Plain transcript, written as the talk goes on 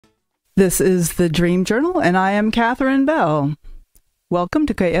This is the Dream Journal, and I am Katherine Bell. Welcome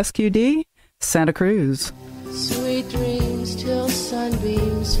to KSQD, Santa Cruz. Sweet dreams till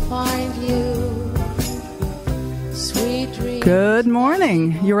sunbeams find you. Sweet dreams. Good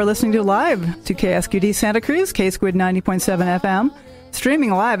morning. You are listening to live to KSQD Santa Cruz, K-Squid 90.7 FM,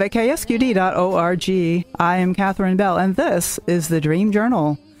 streaming live at ksqd.org. I am Katherine Bell, and this is the Dream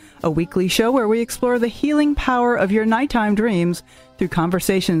Journal, a weekly show where we explore the healing power of your nighttime dreams through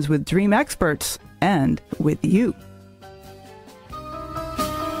conversations with dream experts and with you.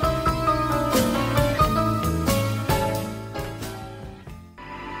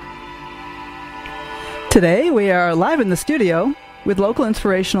 Today, we are live in the studio with local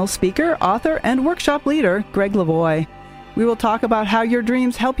inspirational speaker, author, and workshop leader, Gregg Levoy. We will talk about how your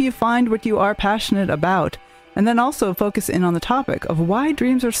dreams help you find what you are passionate about, and then also focus in on the topic of why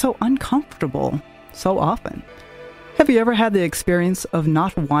dreams are so uncomfortable so often. Have you ever had the experience of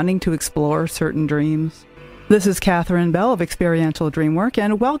not wanting to explore certain dreams? This is Katherine Bell of Experiential Dreamwork,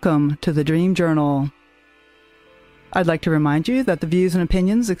 and welcome to the Dream Journal. I'd like to remind you that the views and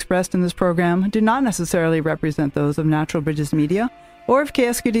opinions expressed in this program do not necessarily represent those of Natural Bridges Media or of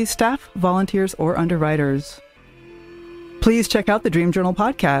KSQD staff, volunteers, or underwriters. Please check out the Dream Journal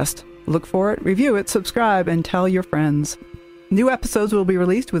podcast. Look for it, review it, subscribe, and tell your friends. New episodes will be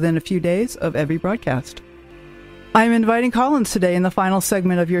released within a few days of every broadcast. I'm inviting call-ins today in the final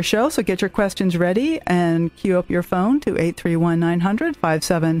segment of your show, so get your questions ready and queue up your phone to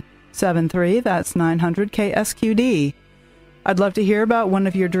 831-900-5773. That's 900-KSQD. I'd love to hear about one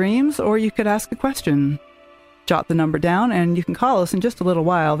of your dreams, or you could ask a question. Jot the number down, and you can call us in just a little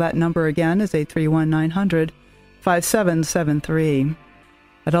while. That number again is 831-900-5773.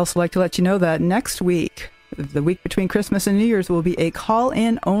 I'd also like to let you know that next week, the week between Christmas and New Year's, will be a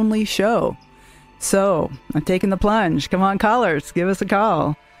call-in only show. So, I'm taking the plunge. Come on, callers, give us a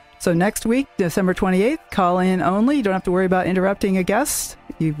call. So next week, December 28th, call in only. You don't have to worry about interrupting a guest.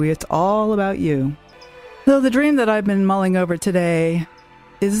 It's all about you. So the dream that I've been mulling over today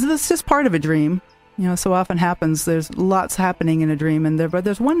is this just part of a dream. You know, so often happens. There's lots happening in a dream, but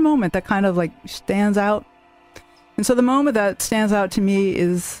there's one moment that kind of like stands out. And so the moment that stands out to me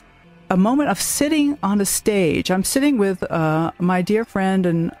is a moment of sitting on a stage. I'm sitting with my dear friend,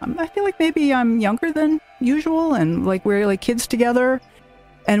 and I feel like maybe I'm younger than usual, and like we're like kids together,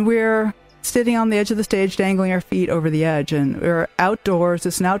 and we're sitting on the edge of the stage, dangling our feet over the edge, and we're outdoors.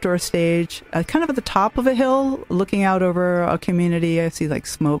 It's an outdoor stage, kind of at the top of a hill, looking out over a community. I see like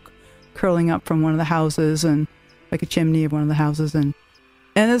smoke curling up from one of the houses, and like a chimney of one of the houses, and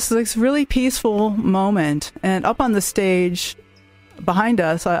it's this really peaceful moment. And up on the stage behind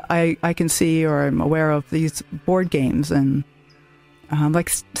us, I can see, or I'm aware of, these board games and like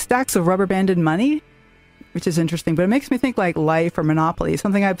stacks of rubber banded money, which is interesting, but it makes me think like Life or Monopoly,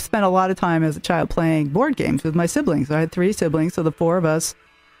 something I've spent a lot of time as a child playing board games with my siblings. I had 3 siblings, so the 4 of us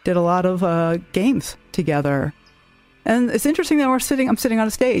did a lot of games together. And it's interesting that I'm sitting on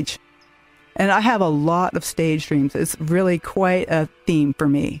a stage, and I have a lot of stage dreams. It's really quite a theme for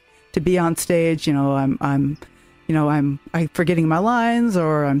me to be on stage. You know, I'm forgetting my lines,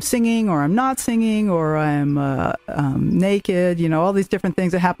 or I'm singing, or I'm not singing, or I'm naked, you know, all these different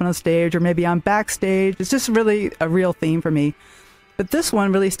things that happen on stage, or maybe I'm backstage. It's just really a real theme for me. But this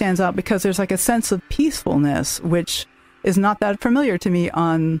one really stands out because there's like a sense of peacefulness, which is not that familiar to me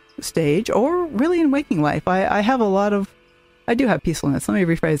on stage or really in waking life. I do have peacefulness. Let me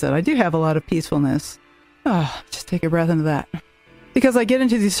rephrase that. I do have a lot of peacefulness. Oh, just take a breath into that. Because I get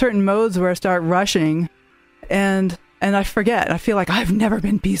into these certain modes where I start rushing, and I forget. I feel like I've never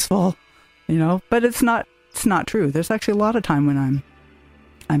been peaceful, you know, but it's not true. There's actually a lot of time when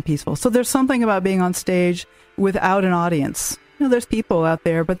I'm peaceful. So there's something about being on stage without an audience. You know, there's people out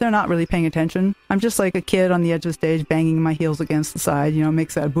there, but they're not really paying attention. I'm just like a kid on the edge of the stage banging my heels against the side, you know,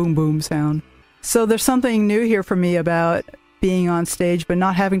 makes that boom boom sound. So there's something new here for me about being on stage, but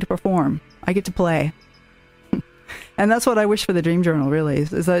not having to perform. I get to play. And that's what I wish for the Dream Journal, really,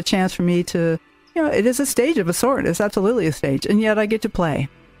 is a chance for me to, you know, it is a stage of a sort. It's absolutely a stage. And yet I get to play.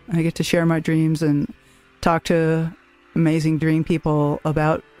 I get to share my dreams and talk to amazing dream people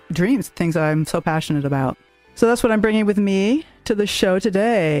about dreams, things I'm so passionate about. So that's what I'm bringing with me to the show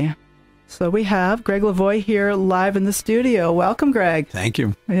today. So we have Gregg Levoy here live in the studio. Welcome, Gregg. Thank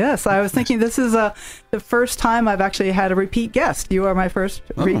you. Yes, I was thinking this is the first time I've actually had a repeat guest. You are my first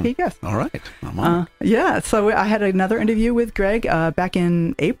repeat guest. All right. I'm on. Yeah, so I had another interview with Gregg back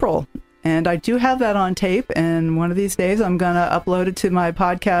in April, and I do have that on tape, and one of these days I'm going to upload it to my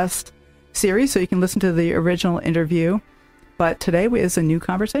podcast series so you can listen to the original interview. But today is a new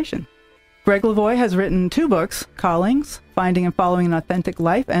conversation. Gregg Levoy has written 2 books, Callings, Finding and Following an Authentic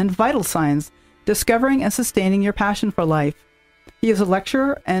Life, and Vital Signs, Discovering and Sustaining Your Passion for Life. He is a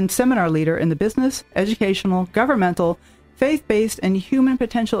lecturer and seminar leader in the business, educational, governmental, faith-based, and human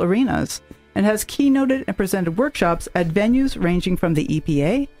potential arenas, and has keynoted and presented workshops at venues ranging from the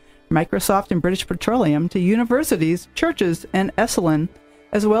EPA, Microsoft and British Petroleum to universities, churches, and Esalen,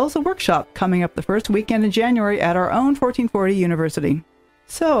 as well as a workshop coming up the first weekend in January at our own 1440 University.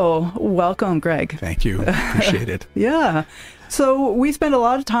 So, welcome, Gregg. Thank you. Appreciate it. Yeah. So, we spent a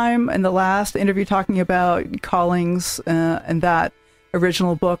lot of time in the last interview talking about Callings and that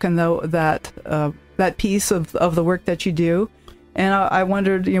original book and that piece of the work that you do. And I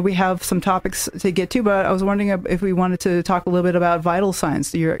wondered, we have some topics to get to, but I was wondering if we wanted to talk a little bit about Vital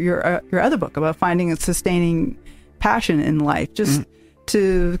Signs, your other book about finding and sustaining passion in life, just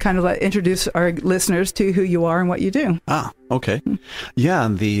to kind of introduce our listeners to who you are and what you do. Okay. Yeah,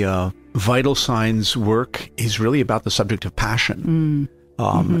 the Vital Signs work is really about the subject of passion.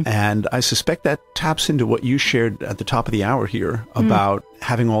 And I suspect that taps into what you shared at the top of the hour here about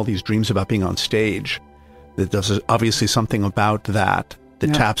having all these dreams about being on stage. That there's obviously something about that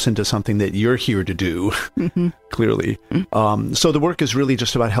taps into something that you're here to do, clearly. So the work is really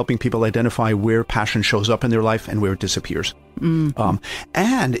just about helping people identify where passion shows up in their life and where it disappears.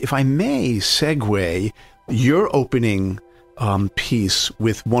 And if I may segue your opening piece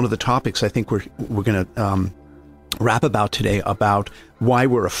with one of the topics I think we're going to rap about today, about why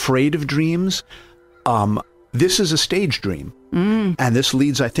we're afraid of dreams. This is a stage dream. And this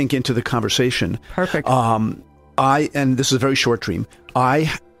leads, I think, into the conversation. Perfect. And this is a very short dream.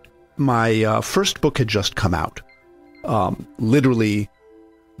 My first book had just come out. Literally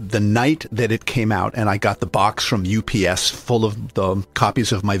the night that it came out, and I got the box from UPS full of the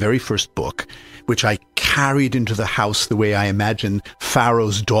copies of my very first book, which I carried into the house the way I imagine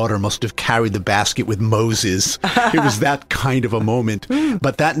Pharaoh's daughter must have carried the basket with Moses. It was that kind of a moment.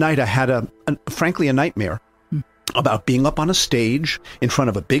 But that night I had frankly, a nightmare about being up on a stage in front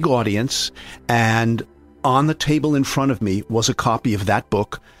of a big audience, and on the table in front of me was a copy of that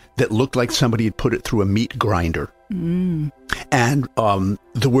book that looked like somebody had put it through a meat grinder. And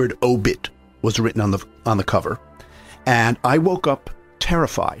the word obit was written on the cover. And I woke up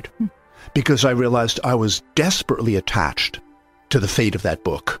terrified because I realized I was desperately attached to the fate of that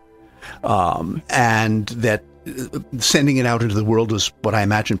book. And that sending it out into the world was what I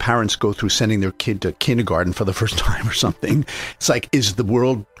imagine parents go through sending their kid to kindergarten for the first time or something. It's like, is the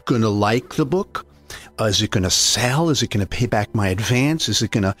world going to like the book? Is it going to sell? Is it going to pay back my advance? Is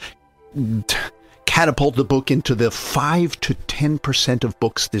it going to catapult the book into the 5 to 10% of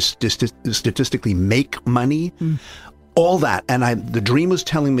books that statistically make money? All that. And the dream was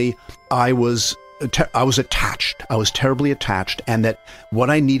telling me I was attached. I was terribly attached, and that what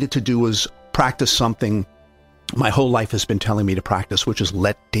I needed to do was practice something my whole life has been telling me to practice, which is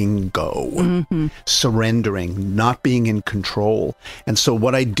letting go, surrendering, not being in control. And so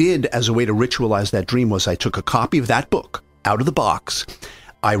what I did as a way to ritualize that dream was I took a copy of that book out of the box.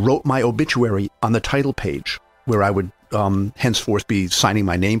 I wrote my obituary on the title page, where I would henceforth be signing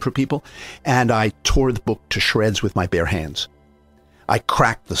my name for people. And I tore the book to shreds with my bare hands. I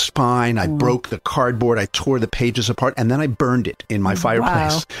cracked the spine, I broke the cardboard, I tore the pages apart, and then I burned it in my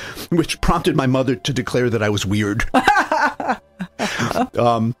fireplace, which prompted my mother to declare that I was weird. But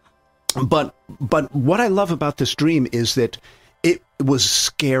what I love about this dream is that it was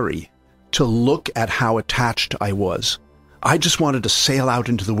scary to look at how attached I was. I just wanted to sail out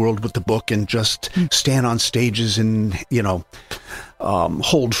into the world with the book and just stand on stages and,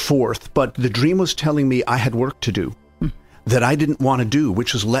 hold forth. But the dream was telling me I had work to do that I didn't want to do,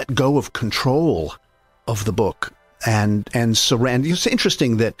 which is let go of control of the book and surrender. It's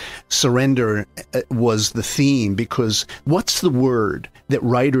interesting that surrender was the theme, because what's the word that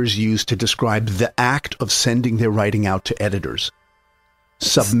writers use to describe the act of sending their writing out to editors?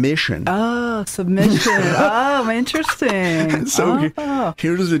 Submission. Oh, submission. Oh, interesting. So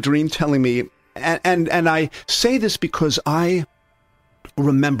here's a dream telling me, and I say this because I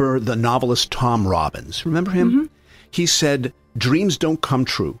remember the novelist Tom Robbins. Remember him? He said, dreams don't come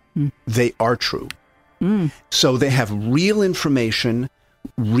true. They are true. So they have real information,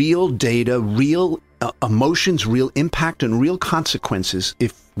 real data, real emotions, real impact, and real consequences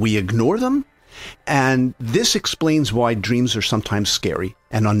if we ignore them. And this explains why dreams are sometimes scary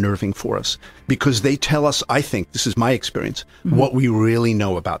and unnerving for us, because they tell us, I think, this is my experience, what we really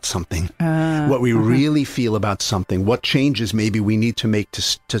know about something, what we really feel about something, what changes maybe we need to make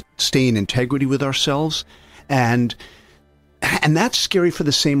to stay in integrity with ourselves. And that's scary for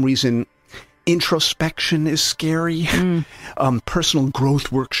the same reason Introspection is scary. Personal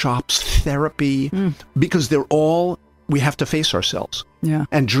growth workshops, therapy, because we have to face ourselves. Yeah.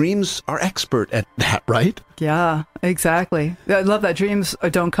 And dreams are expert at that, right? Yeah, exactly. I love that dreams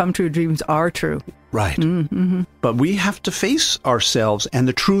don't come true, dreams are true. Right. But we have to face ourselves and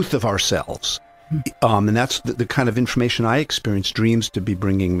the truth of ourselves. And that's the kind of information I experience dreams to be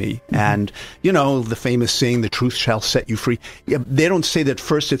bringing me. And, the famous saying, the truth shall set you free. Yeah, they don't say that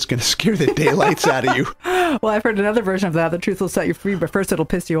first it's going to scare the daylights out of you. Well, I've heard another version of that. The truth will set you free, but first it'll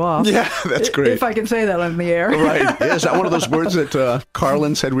piss you off. Yeah, that's great. If I can say that on the air. Right. Yeah, is that one of those words that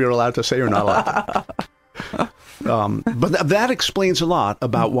Carlin said we were allowed to say or not allowed to? But that explains a lot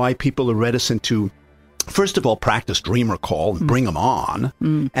about why people are reticent to, first of all, practice dream recall and bring them on,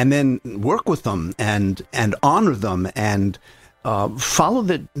 and then work with them and honor them and follow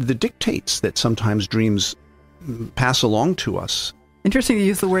the dictates that sometimes dreams pass along to us. Interesting to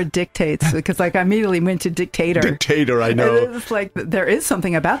use the word dictates, because I immediately went to dictator. Dictator, I know. It's like there is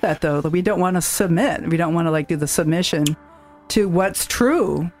something about that, though, that we don't want to submit. We don't want to do the submission to what's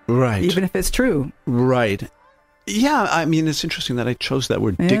true, right? Even if it's true, right? Yeah, I mean, it's interesting that I chose that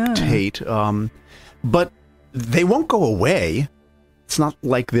word dictate. But they won't go away. It's not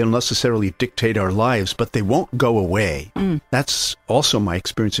like they'll necessarily dictate our lives, but they won't go away. That's also my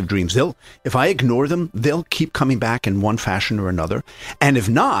experience of dreams. If I ignore them, they'll keep coming back in one fashion or another. And if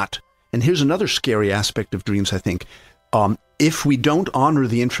not, and here's another scary aspect of dreams, I think, if we don't honor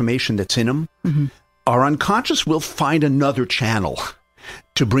the information that's in them, our unconscious will find another channel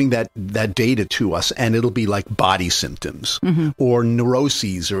to bring that data to us, and it'll be like body symptoms or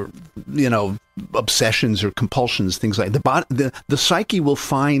neuroses or obsessions or compulsions, things like that. The psyche will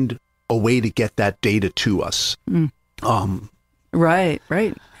find a way to get that data to us. Right.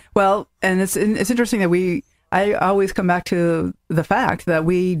 Well, and it's interesting that I always come back to the fact that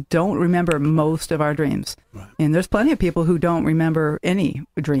we don't remember most of our dreams, and there's plenty of people who don't remember any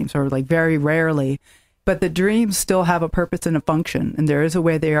dreams or very rarely. But the dreams still have a purpose and a function, and there is a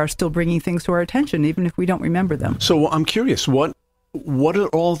way they are still bringing things to our attention, even if we don't remember them. So I'm curious, what are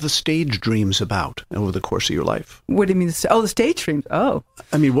all the stage dreams about over the course of your life? What do you mean? Oh, the stage dreams. Oh.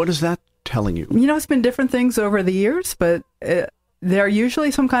 I mean, what is that telling you? It's been different things over the years, but they're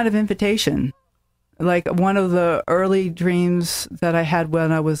usually some kind of invitation. Like one of the early dreams that I had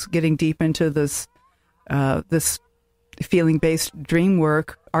when I was getting deep into this feeling-based dream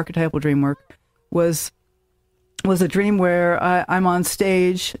work, archetypal dream work, was a dream where I'm on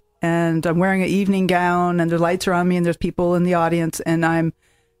stage and I'm wearing an evening gown and the lights are on me and there's people in the audience and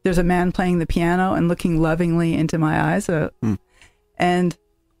there's a man playing the piano and looking lovingly into my eyes. And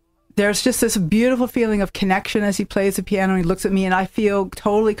there's just this beautiful feeling of connection as he plays the piano and he looks at me and I feel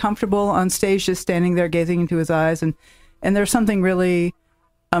totally comfortable on stage just standing there gazing into his eyes. And there's something really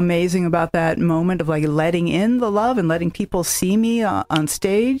amazing about that moment of letting in the love and letting people see me on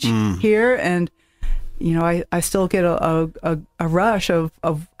stage here. And I still get a rush of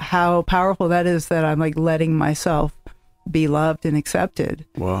how powerful that is, that I'm letting myself be loved and accepted.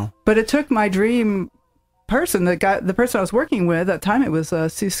 Wow. But it took my dream person, the person I was working with at the time, it was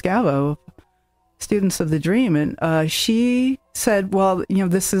Sue Scavo, Students of the Dream. And she said, well,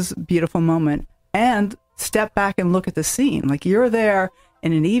 this is a beautiful moment. And step back and look at the scene. You're there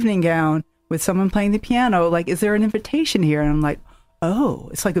in an evening gown with someone playing the piano. Is there an invitation here? And I'm like, oh,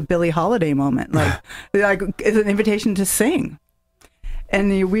 it's like a Billie Holiday moment. It's an invitation to sing.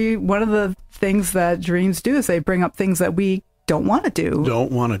 And one of the things that dreams do is they bring up things that we don't want to do.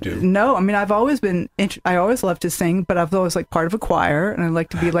 No, I mean, I always loved to sing, but I've always part of a choir, and I like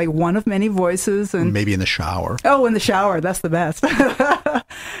to be one of many voices. And maybe in the shower. Oh, in the shower, that's the best.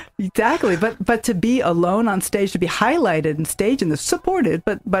 Exactly. But to be alone on stage, to be highlighted and staged and supported,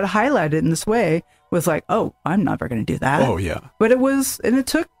 but highlighted in this way was oh, I'm never going to do that. Oh, yeah. But it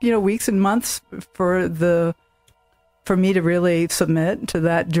took, weeks and months for me to really submit to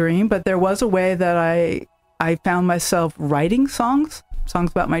that dream. But there was a way that I found myself writing songs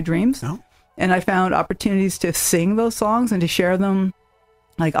about my dreams. Oh. And I found opportunities to sing those songs and to share them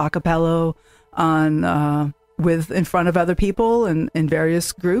a cappella in front of other people and in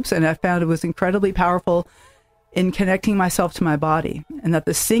various groups. And I found it was incredibly powerful in connecting myself to my body, and that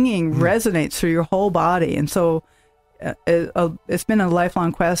the singing resonates through your whole body. And so it's been a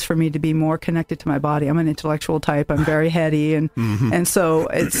lifelong quest for me to be more connected to my body. I'm an intellectual type. I'm very heady. And so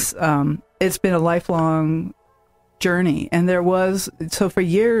it's been a lifelong journey. And so for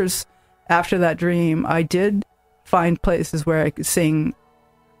years after that dream, I did find places where I could sing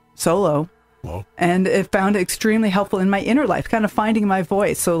solo Whoa. And it found it extremely helpful in my inner life, kind of finding my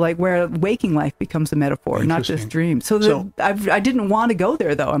voice. So like where waking life becomes a metaphor, not just dreams. So I didn't want to go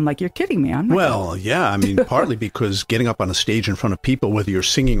there, though. I'm like, you're kidding me. I'm not well, yeah. I mean, partly because getting up on a stage in front of people, whether you're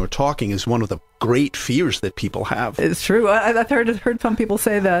singing or talking, is one of the great fears that people have. It's true. I've heard some people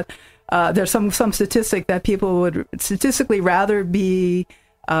say that there's some statistic that people would statistically rather be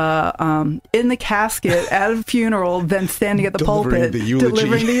in the casket at a funeral than standing at the pulpit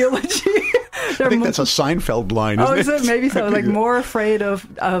delivering the eulogy. I think that's a Seinfeld line, isn't it? Oh, is it? Maybe so. Like more afraid of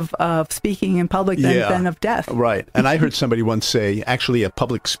speaking in public than of death. Right. And I heard somebody once say, actually a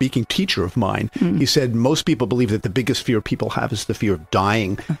public speaking teacher of mine, he said, most people believe that the biggest fear people have is the fear of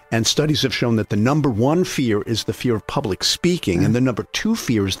dying. And studies have shown that the number one fear is the fear of public speaking. And the number two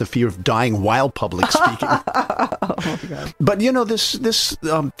fear is the fear of dying while public speaking. Oh, my God. But, you know, this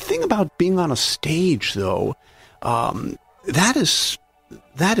thing about being on a stage, though, that is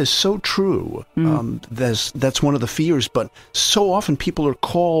so true. That's one of the fears, but so often people are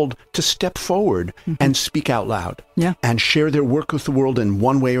called to step forward and speak out loud and share their work with the world in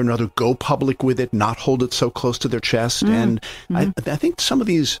one way or another, go public with it, not hold it so close to their chest. And I think some of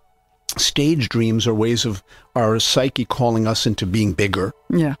these stage dreams are ways of our psyche calling us into being bigger.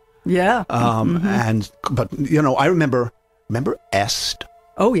 Yeah. Yeah. But, you know, I remember EST.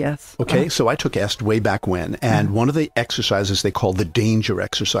 Oh, yes. Okay, so I took EST way back when, and one of the exercises they call the danger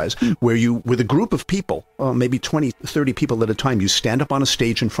exercise, where you, with a group of people, maybe 20, 30 people at a time, you stand up on a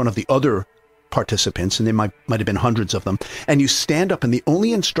stage in front of the other participants, and there might have been hundreds of them, and you stand up, and the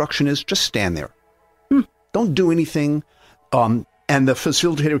only instruction is just stand there. Don't do anything. And the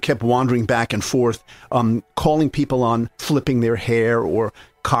facilitator kept wandering back and forth, calling people on flipping their hair or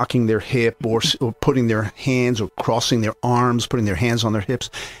cocking their hip or putting their hands or crossing their arms, putting their hands on their hips.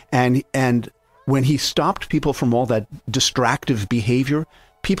 And when he stopped people from all that distractive behavior,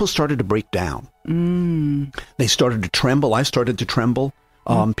 people started to break down. They started to tremble. I started to tremble.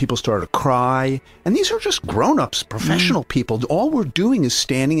 People started to cry. And these are just grown-ups, professional people. All we're doing is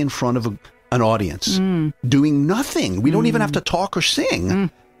standing in front of an audience, doing nothing. We don't even have to talk or sing,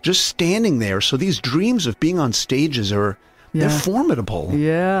 just standing there. So these dreams of being on stages they're formidable.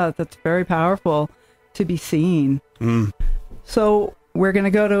 Yeah, that's very powerful to be seen. So we're going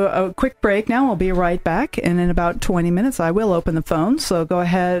to go to a quick break now. We'll be right back. And in about 20 minutes, I will open the phone. So go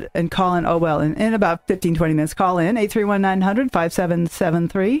ahead and call in. In about 15, 20 minutes, call in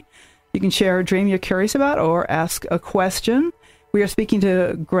 831-900-5773. You can share a dream you're curious about or ask a question. We are speaking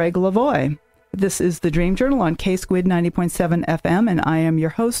to Gregg Levoy. This is the Dream Journal on K-Squid 90.7 FM, and I am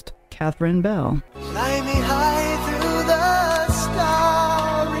your host, Katherine Bell. Fly me high through the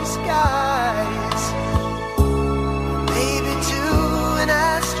starry skies, maybe to an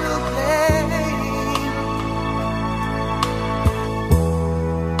astral plane,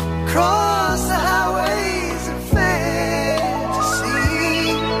 cross the highways of fantasy,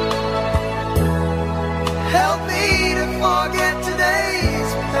 help me to forget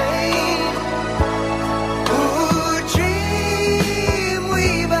today's pain. Ooh, dream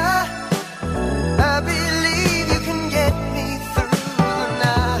weaver, I believe you can get me through the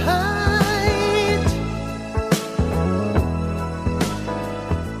night.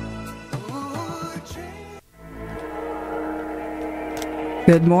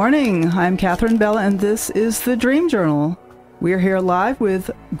 Good morning. I'm Katherine Bell, and this is the Dream Journal. We're here live with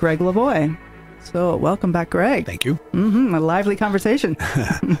Gregg Levoy. So welcome back, Gregg. Thank you. A lively conversation.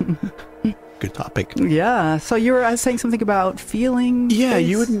 Good topic. Yeah. So you were saying something about feeling. Yeah,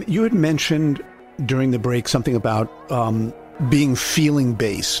 you had mentioned during the break something about being feeling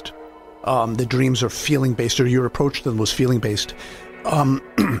based. The dreams are feeling based, or your approach to them was feeling based.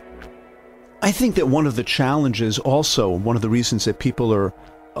 I think that one of the challenges, also one of the reasons that people are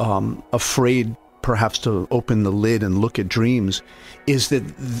afraid perhaps to open the lid and look at dreams, is that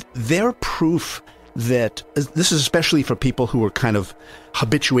they're proof that, this is especially for people who are kind of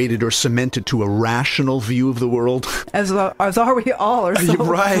habituated or cemented to a rational view of the world. As are we all, or so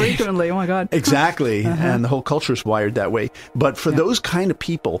frequently. Oh my God. Exactly. And the whole culture is wired that way. But for those kind of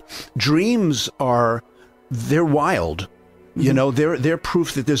people, dreams they're wild. You know, they're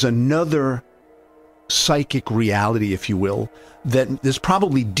proof that there's another psychic reality, if you will, that is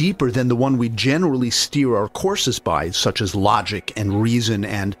probably deeper than the one we generally steer our courses by, such as logic and reason.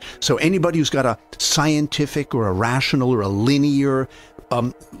 And so anybody who's got a scientific or a rational or a linear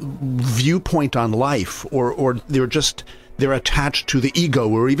viewpoint on life, or they're attached to the ego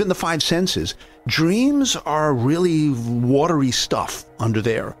or even the five senses, dreams are really watery stuff under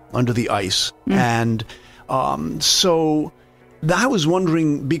the ice. And so I was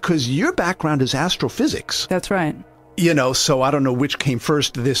wondering, because your background is astrophysics. That's right. So I don't know which came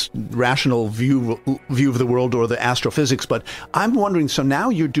first, this rational view of the world or the astrophysics, but I'm wondering, so now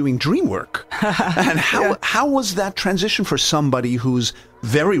you're doing dream work. And how was that transition for somebody who's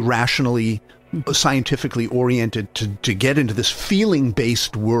very rationally, scientifically oriented to get into this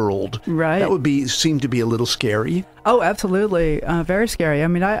feeling-based world? Right. That would seem to be a little scary. Oh, absolutely. Very scary. I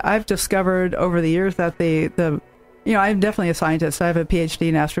mean, I've discovered over the years that I'm definitely a scientist. I have a PhD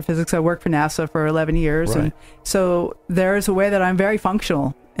in astrophysics. I worked for NASA for 11 years. Right. And so there's a way that I'm very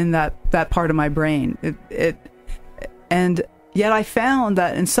functional in that part of my brain. And yet I found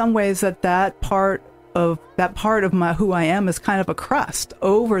that in some ways that part of my who I am is kind of a crust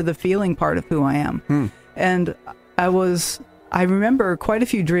over the feeling part of who I am. And I remember quite a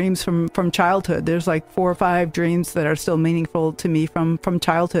few dreams from childhood. There's like 4 or 5 dreams that are still meaningful to me from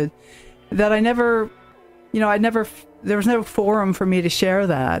childhood that I never, there was no forum for me to share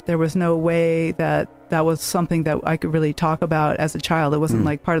that. There was no way that was something that I could really talk about as a child. It wasn't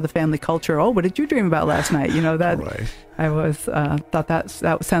like part of the family culture. Oh, what did you dream about last night? That Right. I was thought that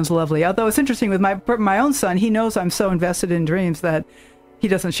sounds lovely. Although it's interesting with my own son, he knows I'm so invested in dreams that he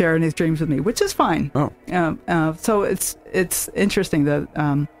doesn't share in his dreams with me, which is fine. Oh. So it's interesting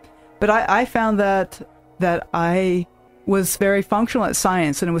that, but I found that I was very functional at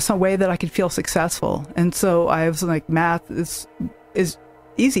science, and it was some way that I could feel successful. And so I was like, math is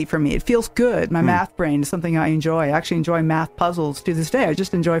easy for me. It feels good. My math brain is something I enjoy. I actually enjoy math puzzles to this day. I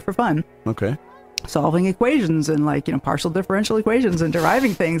just enjoy for fun. Okay. Solving equations and partial differential equations and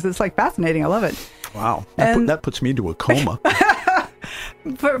deriving things. It's like fascinating. I love it. Wow. And That puts me into a coma.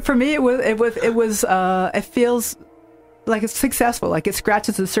 For me, it feels like it's successful, like it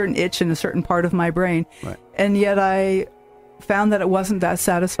scratches a certain itch in a certain part of my brain. Right. And yet I found that it wasn't that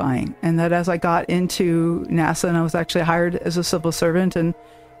satisfying. And that as I got into NASA, and I was actually hired as a civil servant, and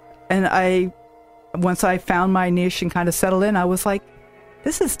once I found my niche and kind of settled in, I was like,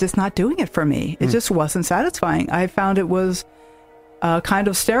 this is just not doing it for me. It just wasn't satisfying. I found it was kind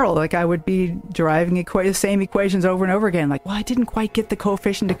of sterile. Like I would be deriving the same equations over and over again. Like, well, I didn't quite get the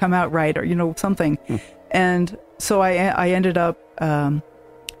coefficient to come out right, or something. And so I ended up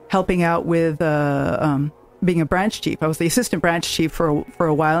helping out with being a branch chief. I was the assistant branch chief for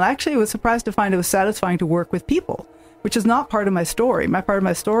a while, and actually was surprised to find it was satisfying to work with people, which is not part of my story. My part of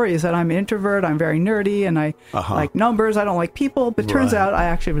my story is that I'm an introvert, I'm very nerdy, and I like numbers. I don't like people, but turns out I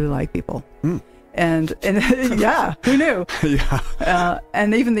actually really like people. And yeah, who knew? Yeah.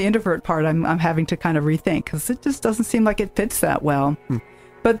 And even the introvert part, I'm having to kind of rethink, because it just doesn't seem like it fits that well.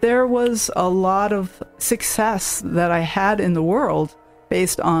 But there was a lot of success that I had in the world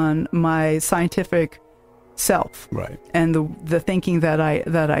based on my scientific self, Right. and the thinking that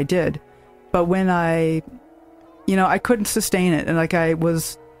I did. But when I couldn't sustain it, and like I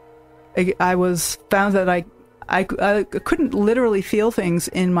was found that I couldn't literally feel things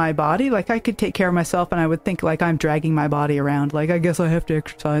in my body. Like I could take care of myself, and I would think like I'm dragging my body around. Like I guess I have to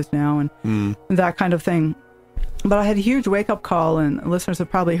exercise now, and that kind of thing. But I had a huge wake-up call, and listeners have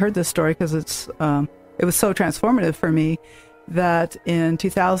probably heard this story because it was so transformative for me that in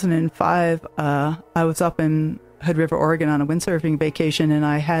 2005, I was up in Hood River, Oregon on a windsurfing vacation, and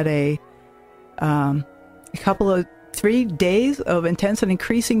I had a couple of 3 days of intense and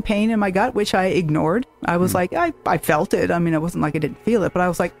increasing pain in my gut, which I ignored. I was like, I felt it. I mean, it wasn't like I didn't feel it, but I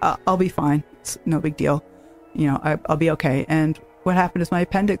was like, I'll be fine. It's no big deal. I'll be okay. And what happened is my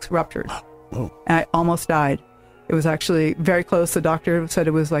appendix ruptured. Oh. And I almost died. It was actually very close. The doctor said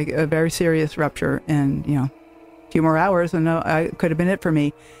it was like a very serious rupture, and a few more hours, and I could have been it for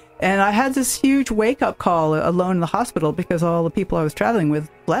me. And I had this huge wake-up call alone in the hospital because all the people I was traveling with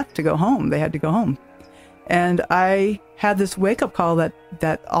left to go home. They had to go home. And I had this wake-up call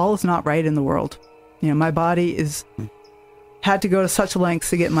that all is not right in the world. My body had to go to such lengths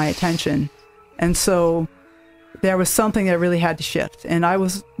to get my attention. And so there was something that really had to shift. And I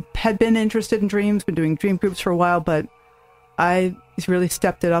had been interested in dreams, been doing dream groups for a while, but I really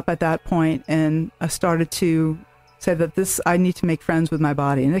stepped it up at that point, and I started to say that I need to make friends with my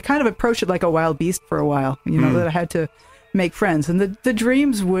body. And I kind of approached it like a wild beast for a while, that I had to make friends. And the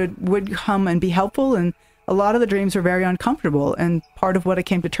dreams would come and be helpful, and a lot of the dreams are very uncomfortable. And part of what I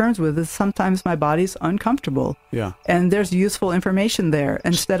came to terms with is sometimes my body's uncomfortable. Yeah. And there's useful information there.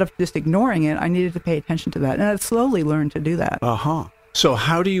 Instead of just ignoring it, I needed to pay attention to that. And I slowly learned to do that. So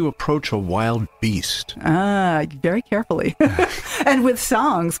how do you approach a wild beast? Very carefully. And with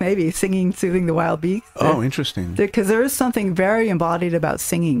songs, maybe soothing the wild beast. Oh, interesting. Because there is something very embodied about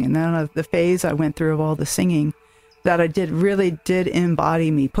singing. And then the phase I went through of all the singing that I really did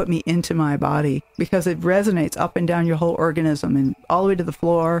embody me, put me into my body, because it resonates up and down your whole organism and all the way to the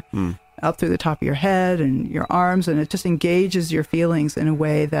floor. up through the top of your head and your arms, and it just engages your feelings in a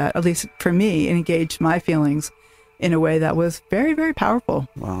way that, at least for me, it engaged my feelings in a way that was very, very powerful.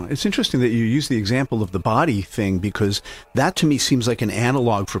 Wow. It's interesting that you use the example of the body thing, because that to me seems like an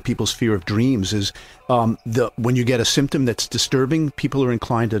analog for people's fear of dreams is when you get a symptom that's disturbing, people are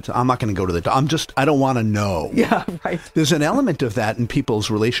inclined to, I'm not going to go to the doctor. I don't want to know. Yeah, right. There's an element of that in people's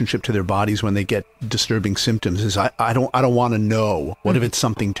relationship to their bodies when they get disturbing symptoms is I don't want to know. What if it's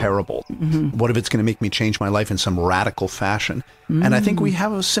something terrible? What if it's going to make me change my life in some radical fashion? And I think we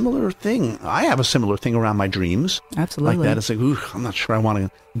have a similar thing. I have a similar thing around my dreams. Absolutely. Like that. It's like, ooh, I'm not sure I want to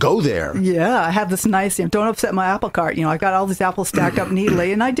go there. Yeah, I have this nice, don't upset my apple cart. I got all these apples stacked up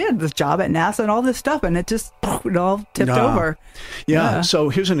neatly, and I did this job at NASA and all this stuff, and it just, it all tipped over. Yeah. So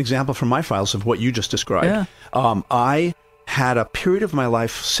here's an example from my files of what you just described. Yeah. I had a period of my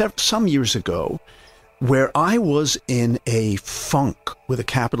life some years ago where I was in a funk with a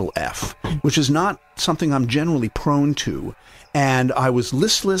capital F, which is not something I'm generally prone to. And I was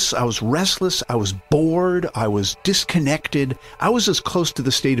listless, I was restless, I was bored, I was disconnected. I was as close to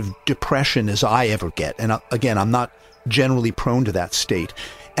the state of depression as I ever get. And again, I'm not generally prone to that state.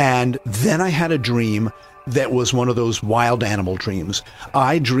 And then I had a dream that was one of those wild animal dreams.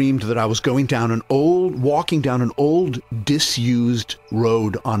 I dreamed that I was walking down an old disused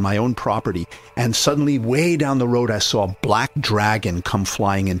road on my own property. And suddenly way down the road, I saw a black dragon come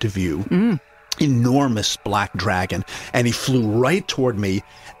flying into view. Enormous black dragon, and he flew right toward me,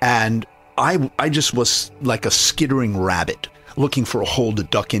 and I just was like a skittering rabbit looking for a hole to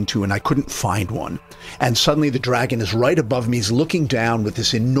duck into, and I couldn't find one. And suddenly the dragon is right above me. He's looking down with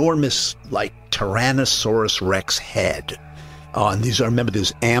this enormous, like, Tyrannosaurus Rex head. And remember,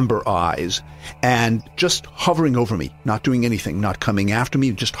 these amber eyes, and just hovering over me, not doing anything, not coming after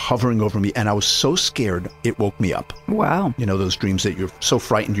me, just hovering over me. And I was so scared, it woke me up. Wow. Those dreams that you're so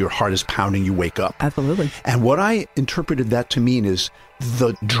frightened, your heart is pounding, you wake up. Absolutely. And what I interpreted that to mean is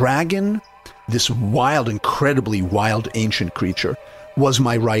the dragon, this wild, incredibly wild ancient creature, was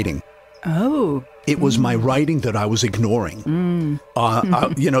my writing. Oh. It was my writing that I was ignoring.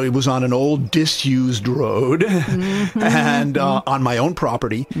 It was on an old disused road and on my own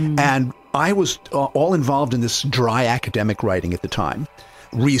property. And I was all involved in this dry academic writing at the time,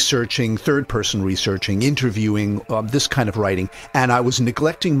 researching, third-person researching, interviewing, this kind of writing. And I was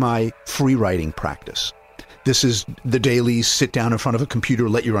neglecting my free writing practice. This is the daily sit down in front of a computer,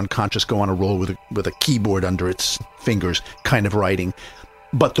 let your unconscious go on a roll with a keyboard under its fingers kind of writing.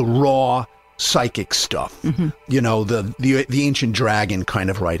 But the raw psychic stuff, the ancient dragon kind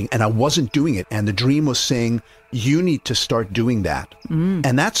of writing. And I wasn't doing it. And the dream was saying, you need to start doing that.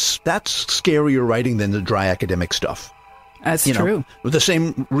 And that's scarier writing than the dry academic stuff. That's true. The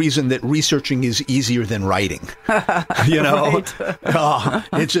same reason that researching is easier than writing. It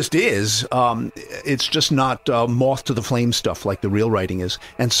just is. It's just not moth to the flame stuff like the real writing is.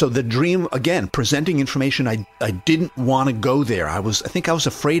 And so the dream, again, presenting information, I didn't want to go there. I think I was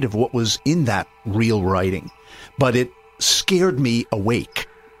afraid of what was in that real writing, but it scared me awake.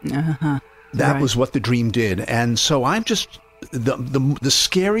 That was what the dream did. And so I'm just, the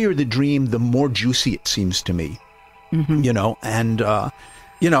scarier the dream, the more juicy it seems to me. I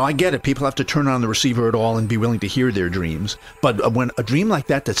get it. People have to turn on the receiver at all and be willing to hear their dreams. But when a dream like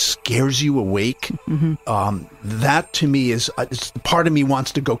that scares you awake, that to me is, part of me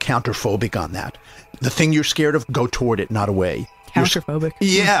wants to go counterphobic on that. The thing you're scared of, go toward it, not away. Counterphobic.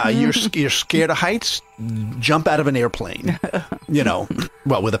 You're scared of heights, jump out of an airplane,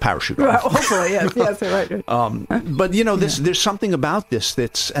 with a parachute on. Well, hopefully, yes, right. But there's something about this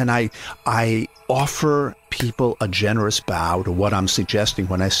and I offer people a generous bow to what I'm suggesting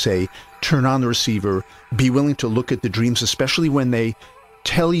when I say, turn on the receiver, be willing to look at the dreams, especially when they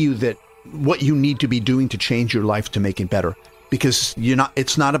tell you that what you need to be doing to change your life to make it better, because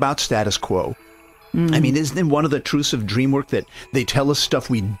it's not about status quo. I mean, isn't it one of the truths of dream work that they tell us stuff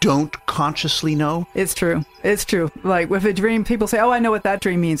we don't consciously know? It's true. Like with a dream, people say, oh, I know what that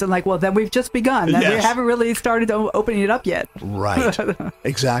dream means. And like, well, then we've just begun. We haven't really started opening it up yet. Right.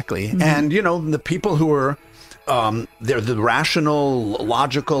 Exactly. And, the people who are, they're the rational,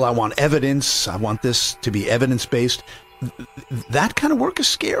 logical, I want evidence, I want this to be evidence-based. That kind of work is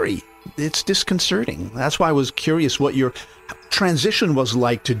scary. It's disconcerting. That's why I was curious what your transition was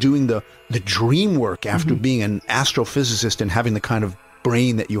like to doing the dream work after being an astrophysicist and having the kind of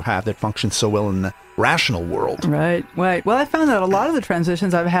brain that you have that functions so well in the rational world. Right. Well, I found that a lot of the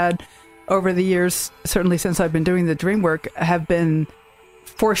transitions I've had over the years, certainly since I've been doing the dream work, have been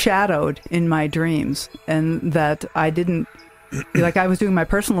foreshadowed in my dreams, and that I didn't, like I was doing my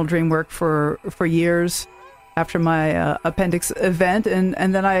personal dream work for years after my appendix event,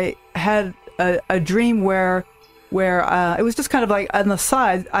 and then I had a dream where it was just kind of like on the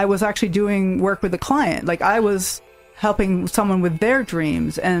side. I was actually doing work with a client, like I was helping someone with their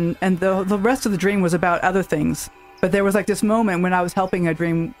dreams, and the rest of the dream was about other things. But there was like this moment when I was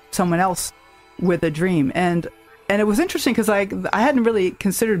helping someone else with a dream, and it was interesting because I hadn't really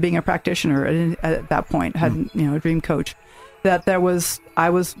considered being a practitioner at that point. Hadn't a dream coach. That I was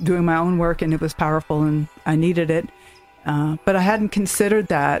doing my own work, and it was powerful, and I needed it. But I hadn't considered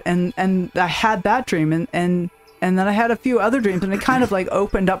that, and I had that dream, and then I had a few other dreams, and it kind of like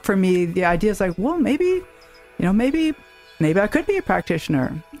opened up for me the ideas like, well, maybe I could be a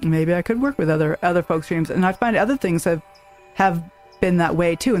practitioner. Maybe I could work with other folks' dreams, and I find other things have been that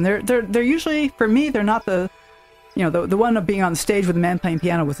way too. And they're usually, for me, they're not the one of being on stage with a man playing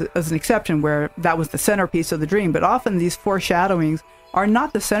piano was an exception, where that was the centerpiece of the dream. But often these foreshadowings are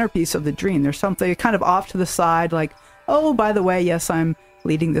not the centerpiece of the dream. There's something kind of off to the side, like, oh, by the way, yes, I'm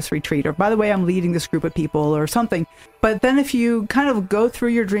leading this retreat, or by the way, I'm leading this group of people, or something. But then if you kind of go through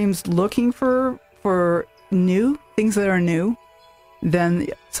your dreams looking for new things that are new, then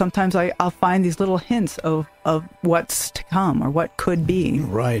sometimes I'll find these little hints of what's to come or what could be.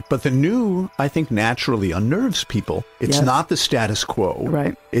 Right. But the new, I think, naturally unnerves people. It's not the status quo.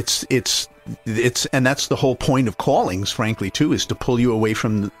 Right. It's and that's the whole point of callings, frankly, too, is to pull you away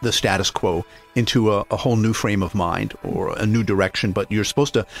from the status quo into a whole new frame of mind or a new direction. But you're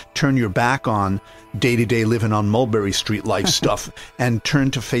supposed to turn your back on day-to-day living on Mulberry Street life stuff and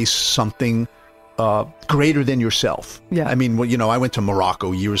turn to face something greater than yourself. Yeah. I mean, I went to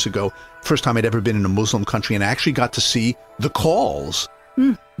Morocco years ago, first time I'd ever been in a Muslim country, and I actually got to see the calls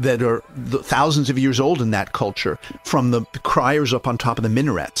that are thousands of years old in that culture, from the criers up on top of the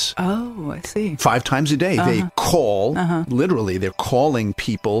minarets. Oh, I see. 5 times a day. They call, literally, they're calling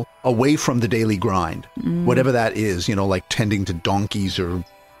people away from the daily grind, whatever that is, like tending to donkeys or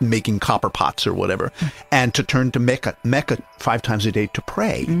making copper pots or whatever, and to turn to Mecca 5 times a day to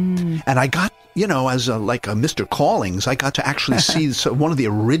pray. And I got, as a Mr. Callings, I got to actually see one of the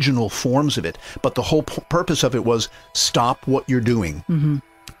original forms of it. But the whole purpose of it was stop what you're doing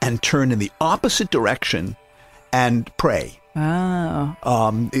and turn in the opposite direction and pray. Oh.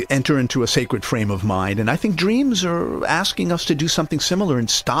 Enter into a sacred frame of mind. And I think dreams are asking us to do something similar, and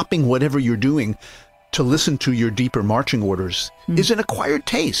stopping whatever you're doing to listen to your deeper marching orders is an acquired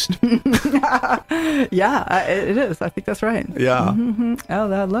taste. Yeah, it is. I think that's right. Yeah.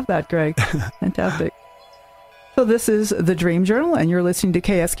 Oh, I love that, Greg. Fantastic. So this is The Dream Journal, and you're listening to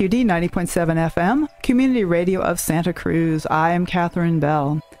KSQD 90.7 FM, Community Radio of Santa Cruz. I am Katherine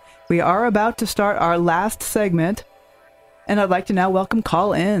Bell. We are about to start our last segment, and I'd like to now welcome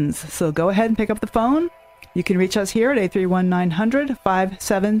call-ins. So go ahead and pick up the phone. You can reach us here at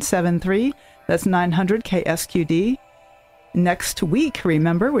 831-900-5773. That's 900 KSQD. Next week,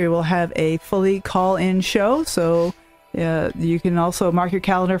 remember, we will have a fully call-in show, so you can also mark your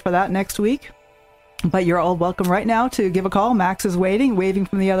calendar for that next week. But you're all welcome right now to give a call. Max is waving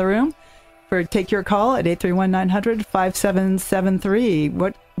from the other room. Take your call at 831-900-5773.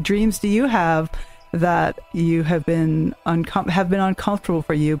 What dreams do you have that you have been uncomfortable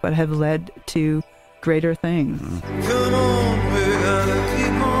for you, but have led to greater things? Come on, we gotta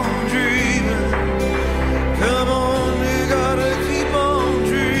keep on dreaming. Come on, we gotta keep on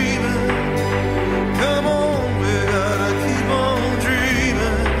dreaming. Come on, we gotta keep on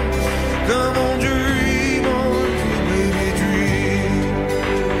dreaming. Come on, dream, baby, dream.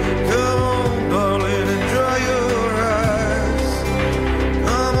 Come on, darling, and dry your eyes.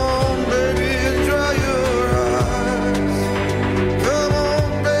 Come on, baby, and dry your eyes. Come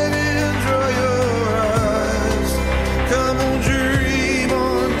on, baby, and dry your eyes. Come on, dream,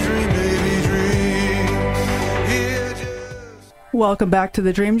 baby, dream. Yeah, just... Welcome back to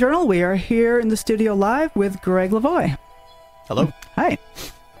the Dream Journal. We are here in the studio live with Gregg Levoy. Hello. Hi.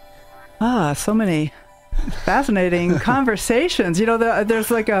 So many fascinating conversations.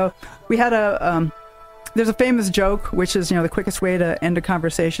 There's a famous joke, which is, the quickest way to end a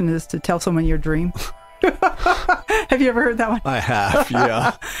conversation is to tell someone your dream. Have you ever heard that one? I have,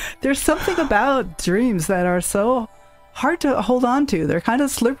 yeah. There's something about dreams that are so hard to hold on to. They're kind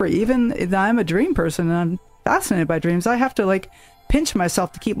of slippery. Even if I'm a dream person and I'm fascinated by dreams, I have to pinch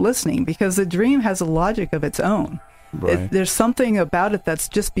myself to keep listening, because the dream has a logic of its own. Right. There's something about it that's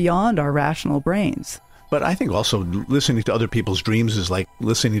just beyond our rational brains. But I think also listening to other people's dreams is like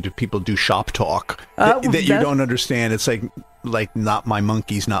listening to people do shop talk that you don't understand. It's like not my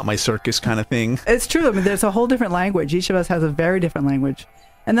monkeys, not my circus kind of thing. It's true. I mean, there's a whole different language. Each of us has a very different language.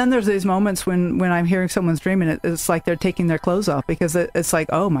 And then there's these moments when I'm hearing someone's dream and it's like they're taking their clothes off because it's like,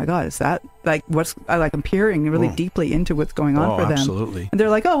 oh my God, is that like I'm peering really deeply into what's going on for them. Absolutely. And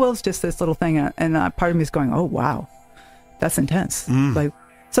they're like, oh, well, it's just this little thing. And part of me is going, oh, wow, that's intense. Like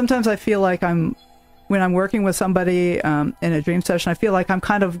sometimes I feel like when I'm working with somebody in a dream session, I feel like I'm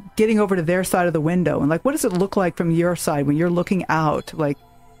kind of getting over to their side of the window and like, what does it look like from your side when you're looking out? Like,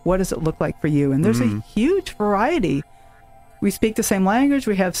 what does it look like for you? And there's a huge variety. We speak the same language,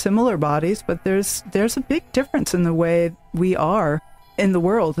 we have similar bodies, but there's a big difference in the way we are in the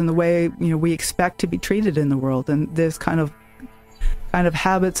world, and the way we expect to be treated in the world. And there's kind of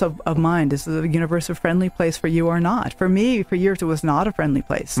habits of mind. Is the universe a friendly place for you or not? For me, for years, it was not a friendly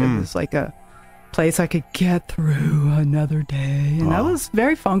place. It was like a place I could get through another day. And that was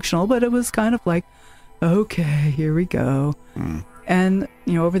very functional, but it was kind of like, okay, here we go. And,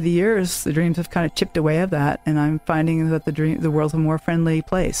 over the years, the dreams have kind of chipped away at that, and I'm finding that the world's a more friendly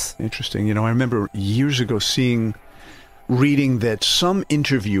place. Interesting. I remember years ago reading that some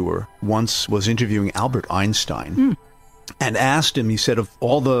interviewer once was interviewing Albert Einstein and asked him, he said, of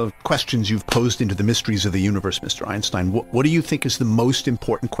all the questions you've posed into the mysteries of the universe, Mr. Einstein, what do you think is the most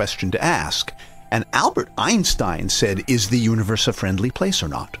important question to ask? And Albert Einstein said, is the universe a friendly place or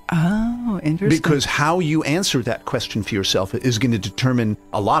not? Oh, interesting. Because how you answer that question for yourself is going to determine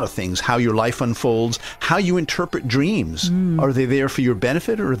a lot of things. How your life unfolds, how you interpret dreams. Are they there for your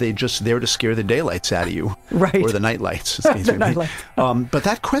benefit, or are they just there to scare the daylights out of you? Right. Or the night lights. But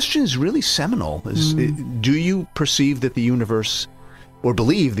that question is really seminal. Do you perceive that the universe, or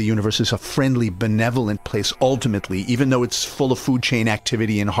believe the universe, is a friendly, benevolent place ultimately, even though it's full of food chain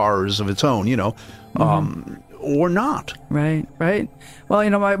activity and horrors of its own, or not? Right. Well,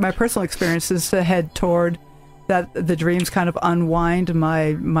 my personal experience is to head toward that the dreams kind of unwind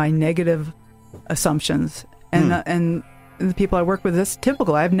my negative assumptions. And the people I work with, it's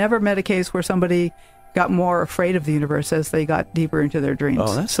typical. I've never met a case where somebody got more afraid of the universe as they got deeper into their dreams.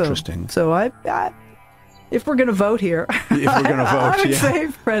 Oh, that's interesting. So if we're going to vote here, I would say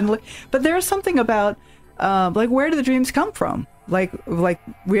friendly. But there's something about, where do the dreams come from? Like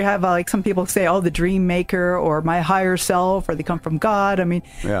we have some people say, oh, the dream maker or my higher self, or they come from God. I mean,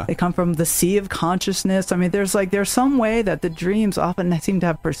 they come from the sea of consciousness. I mean, there's some way that the dreams often seem to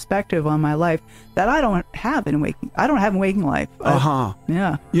have perspective on my life that I don't have in waking life.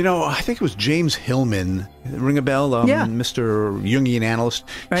 Yeah. I think it was James Hillman, ring a bell? Mr. Jungian analyst.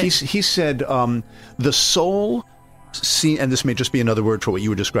 Right. He said, the soul, and this may just be another word for what you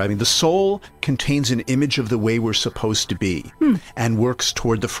were describing, the soul contains an image of the way we're supposed to be and works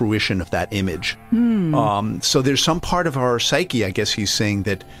toward the fruition of that image. So there's some part of our psyche, I guess he's saying,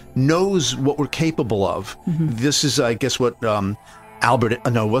 that knows what we're capable of. This is, I guess, what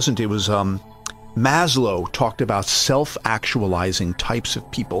Maslow talked about self-actualizing types of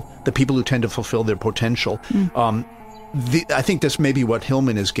people, the people who tend to fulfill their potential. I think that's maybe what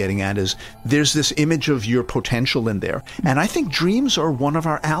Hillman is getting at, is there's this image of your potential in there. And I think dreams are one of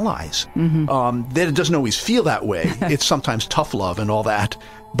our allies. That it doesn't always feel that way. It's sometimes tough love and all that.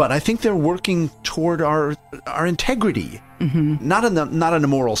 But I think they're working toward our integrity. Not in a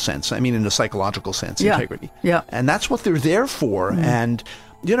moral sense. I mean, in a psychological sense, integrity. Yeah. And that's what they're there for. And,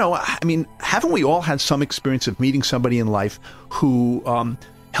 haven't we all had some experience of meeting somebody in life who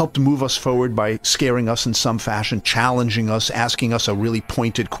helped move us forward by scaring us in some fashion, challenging us, asking us a really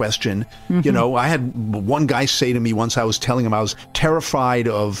pointed question? I had one guy say to me once, I was telling him I was terrified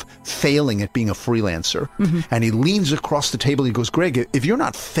of failing at being a freelancer. And he leans across the table, he goes, Greg, if you're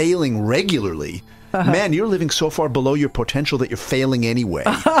not failing regularly, man, you're living so far below your potential that you're failing anyway.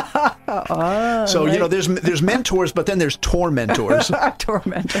 So, there's mentors, but then there's tormentors.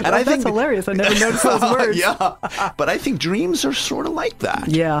 Tormentors. And I think that's hilarious. I never noticed those words. But I think dreams are sort of like that.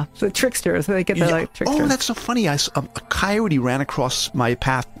 Yeah. The tricksters. They get that like tricksters. Oh, that's so funny. A coyote ran across my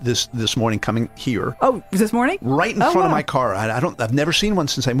path this morning coming here. Oh, this morning? Right in front of my car. I've never seen one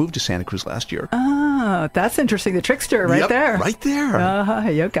since I moved to Santa Cruz last year. Oh, that's interesting. The trickster right there. Right there.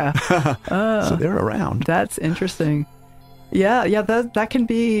 Yoga. So they're around. That's interesting. Yeah, that can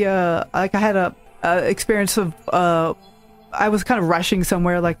be like I had a experience of I was kind of rushing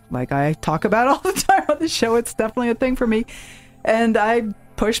somewhere, like I talk about all the time on the show. It's definitely a thing for me. And I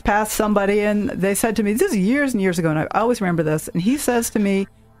pushed past somebody, and they said to me, this is years and years ago, and I always remember this, and he says to me,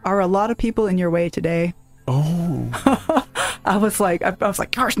 are a lot of people in your way today? Oh. I was like,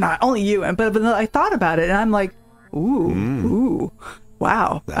 gosh, not only you. But then I thought about it, and I'm like, ooh.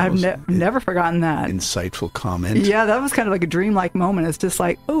 Wow, I've never forgotten that. Insightful comment. Yeah, that was kind of like a dreamlike moment. It's just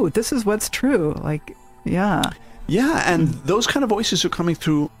like, oh, this is what's true. Like, yeah. Yeah, and those kind of voices are coming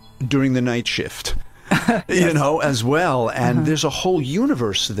through during the night shift. you know, as well. And there's a whole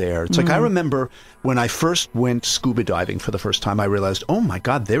universe there. It's like, I remember when I first went scuba diving for the first time, I realized, oh my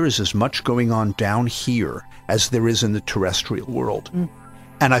God, there is as much going on down here as there is in the terrestrial world.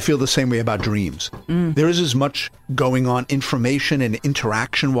 And I feel the same way about dreams. There is as much going on information and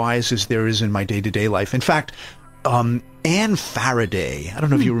interaction-wise as there is in my day-to-day life. In fact, Anne Faraday, I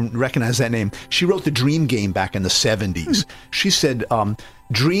don't know if you recognize that name. She wrote The Dream Game back in the 70s. She said,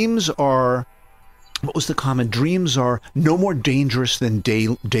 dreams are, what was the comment? Dreams are no more dangerous than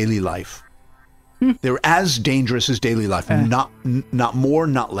daily life. They're as dangerous as daily life, not more,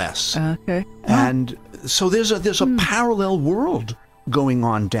 not less. Okay. And so there's a parallel world going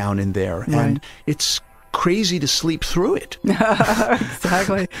on down in there, and it's crazy to sleep through it.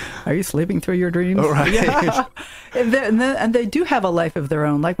 Exactly. Are you sleeping through your dreams? Oh, right. Yeah. And they do have a life of their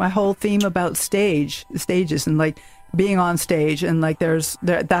own. Like my whole theme about stages and like being on stage, and like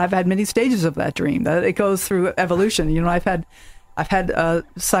I've had many stages of that dream. That it goes through evolution. You know, I've had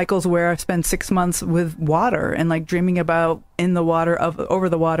cycles where I've spent 6 months with water and like dreaming about in the water, over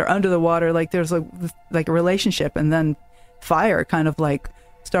the water, under the water. Like there's a relationship, and then fire kind of like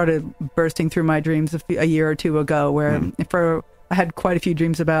started bursting through my dreams a year or two ago, where I had quite a few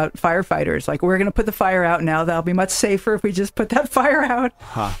dreams about firefighters. Like, we're going to put the fire out now. That'll be much safer if we just put that fire out.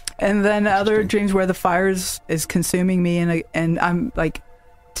 And then other dreams where the fire is consuming me, and I'm like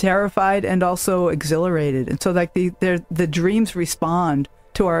terrified and also exhilarated. And so like the dreams respond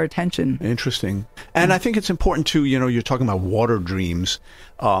to our attention. Interesting. And I think it's important to, you know, you're talking about water dreams.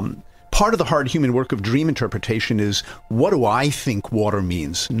 Part of the hard human work of dream interpretation is, what do I think water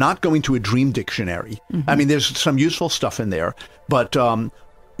means? Not going to a dream dictionary. I mean, there's some useful stuff in there, but,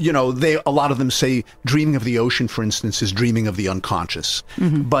 you know, a lot of them say dreaming of the ocean, for instance, is dreaming of the unconscious.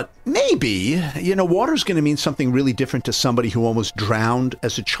 But maybe, you know, water's going to mean something really different to somebody who almost drowned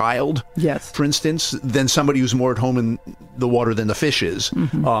as a child, for instance, than somebody who's more at home in the water than the fish is.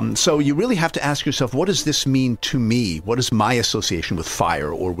 So you really have to ask yourself, what does this mean to me? What is my association with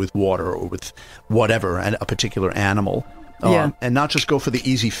fire or with water or with whatever, and a particular animal? And not just go for the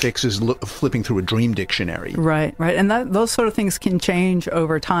easy fixes, flipping through a dream dictionary. Right. And those sort of things can change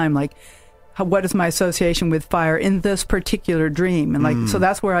over time. Like, what is my association with fire in this particular dream? And like, so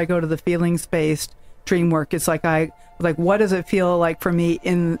that's where I go to the feelings-based dream work. It's like, what does it feel like for me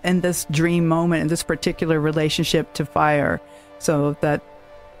in this dream moment, in this particular relationship to fire? So that,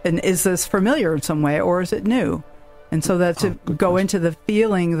 and is this familiar in some way, or is it new? And so that to go into the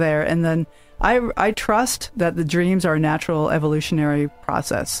feeling there, and then I trust that the dreams are a natural evolutionary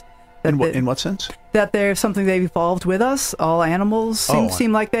process. In what sense? That they're something they've evolved with us. All animals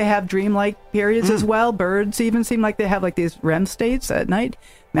seem like they have dreamlike periods as well. Birds even seem like they have like these REM states at night.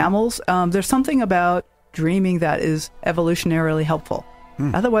 Mammals. There's something about dreaming that is evolutionarily helpful.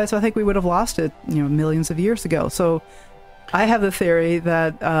 Otherwise, I think we would have lost it, you know, millions of years ago. So I have the theory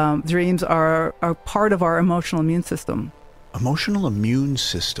that dreams are part of our emotional immune system. Emotional immune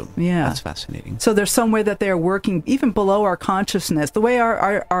system. Yeah. That's fascinating. So there's some way that they are working even below our consciousness. The way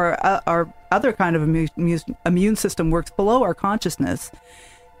our other kind of immune system works below our consciousness.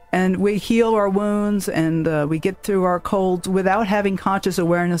 And we heal our wounds, and we get through our colds without having conscious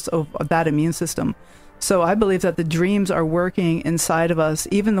awareness of that immune system. So I believe that the dreams are working inside of us,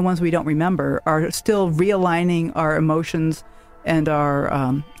 even the ones we don't remember, are still realigning our emotions and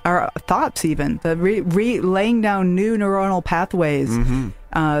our thoughts, even laying down new neuronal pathways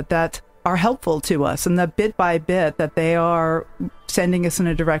that are helpful to us, and that bit by bit that they are sending us in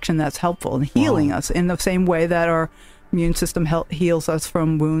a direction that's helpful and healing us in the same way that our immune system heals us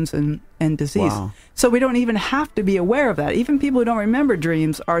from wounds and disease. So we don't even have to be aware of that. Even people who don't remember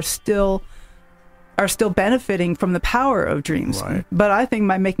dreams are still benefiting from the power of dreams. But I think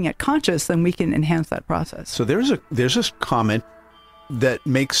by making it conscious, then we can enhance that process. So there's this comment that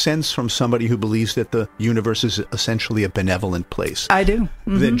makes sense from somebody who believes that the universe is essentially a benevolent place. I do.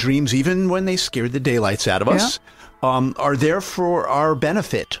 That dreams, even when they scare the daylights out of us, are there for our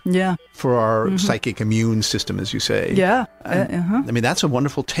benefit. For our psychic immune system, as you say. I mean, that's a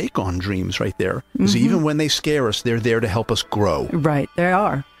wonderful take on dreams right there. Because even when they scare us, they're there to help us grow. Right, they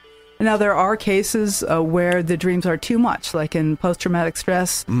are. Now, there are cases where the dreams are too much, like in post-traumatic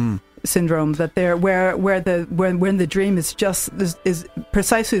stress syndrome, that when the dream is just is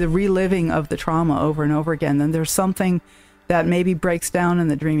precisely the reliving of the trauma over and over again, then there's something that maybe breaks down in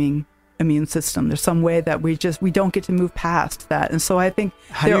the dreaming immune system. There's some way that we don't get to move past that. And so I think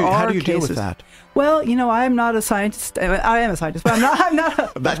how do you deal with that? Well, you know, I'm not a scientist. I am a scientist, but I'm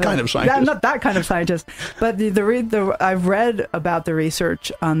not that kind of scientist. I'm not that kind of scientist. But I've read about the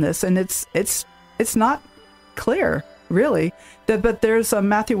research on this, and it's not clear. really. But there's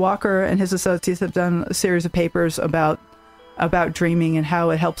Matthew Walker and his associates have done a series of papers about dreaming and how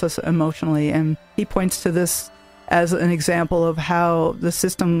it helps us emotionally, and he points to this as an example of how the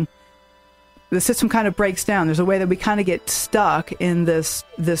system kind of breaks down. There's a way that we kind of get stuck in this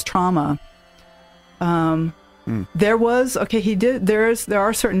trauma. There are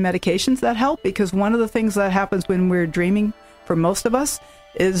certain medications that help, because one of the things that happens when we're dreaming for most of us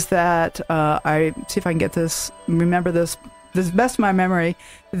is that I see if I can remember this to the best of my memory,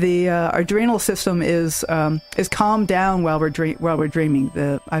 the adrenal system is calmed down while we're dreaming.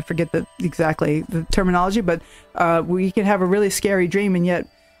 I forget exactly the terminology, but we can have a really scary dream, and yet,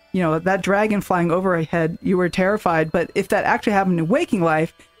 that dragon flying overhead, you were terrified. But if that actually happened in waking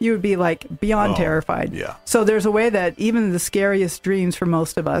life, you would be like beyond terrified. Yeah. So there's a way that even in the scariest dreams for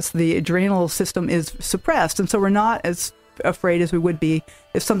most of us, the adrenal system is suppressed, and so we're not as afraid as we would be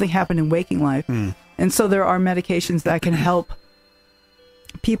if something happened in waking life. And so there are medications that can help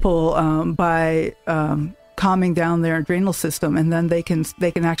people by calming down their adrenal system, and then they can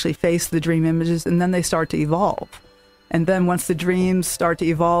actually face the dream images, and then they start to evolve. And then once the dreams start to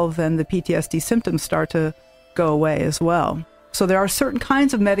evolve, then the PTSD symptoms start to go away as well. So there are certain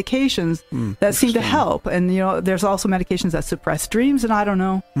kinds of medications that seem to help. And, there's also medications that suppress dreams, and I don't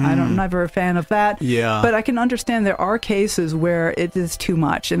know. I'm never a fan of that. Yeah. But I can understand there are cases where it is too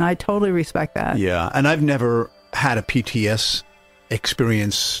much, and I totally respect that. Yeah. And I've never had a PTS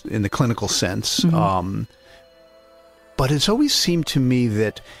experience in the clinical sense. But it's always seemed to me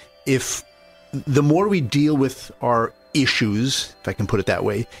that if the more we deal with our issues, if I can put it that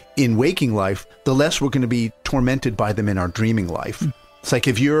way, in waking life, the less we're going to be tormented by them in our dreaming life. It's like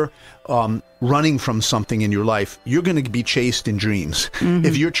if you're running from something in your life, you're going to be chased in dreams.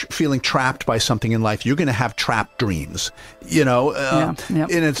 If you're feeling trapped by something in life, you're going to have trapped dreams. And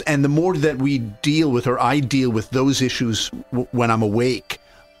the more that we deal with, or I deal with those issues when I'm awake,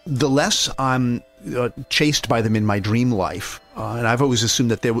 the less I'm chased by them in my dream life. And I've always assumed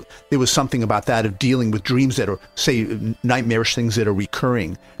that there was something about that, of dealing with dreams that are, say, nightmarish things that are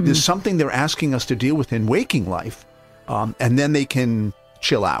recurring. There's something they're asking us to deal with in waking life, and then they can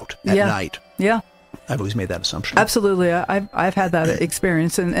chill out at night. Yeah. I've always made that assumption. Absolutely. I've had that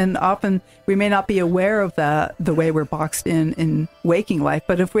experience, and often we may not be aware of that, the way we're boxed in waking life.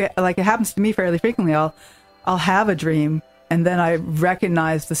 But if it happens to me fairly frequently, I'll have a dream, and then I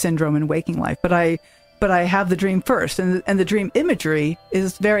recognize the syndrome in waking life. But I have the dream first, and the dream imagery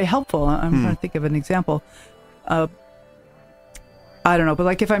is very helpful. I'm trying to think of an example. I don't know, but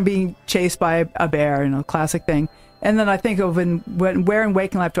like if I'm being chased by a bear, classic thing, and then I think of where in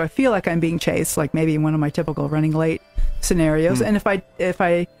waking life do I feel like I'm being chased, like maybe in one of my typical running late scenarios. And if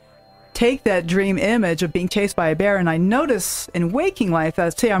I take that dream image of being chased by a bear, and I notice in waking life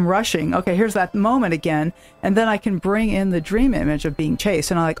that, say, I'm rushing, okay, here's that moment again, and then I can bring in the dream image of being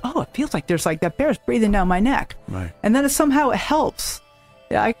chased, and I'm like, oh, it feels like there's that bear's breathing down my neck. Right. And then it helps.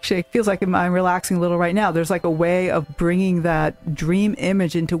 Actually, it feels like I'm relaxing a little right now. There's a way of bringing that dream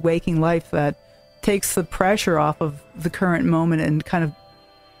image into waking life that takes the pressure off of the current moment and kind of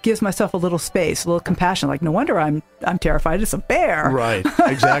gives myself a little space, a little compassion. Like, no wonder I'm terrified. It's a bear. Right,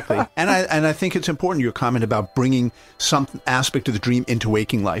 exactly. and I think it's important, your comment about bringing some aspect of the dream into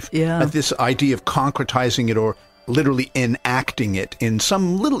waking life. Yeah. But this idea of concretizing it, or literally enacting it in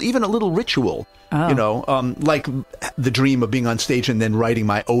some even a little ritual. Like the dream of being on stage and then writing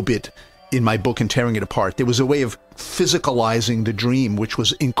my obit in my book and tearing it apart. There was a way of physicalizing the dream, which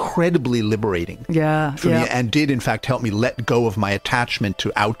was incredibly liberating for me, and did in fact help me let go of my attachment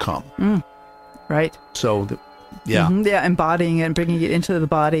to outcome. Right. So, embodying it and bringing it into the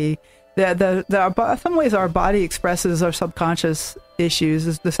body. Some ways our body expresses our subconscious issues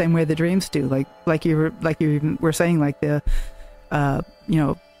is the same way the dreams do. Like you were saying, like the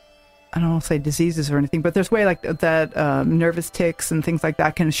I don't want to say diseases or anything, but there's way like that nervous tics and things like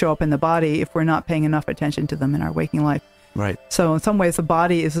that can show up in the body if we're not paying enough attention to them in our waking life. Right. So in some ways, the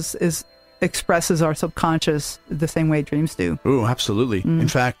body expresses our subconscious the same way dreams do. Oh, absolutely. In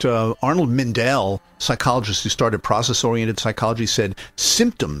fact, Arnold Mindell, psychologist who started process-oriented psychology, said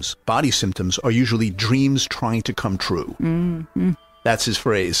body symptoms, are usually dreams trying to come true. That's his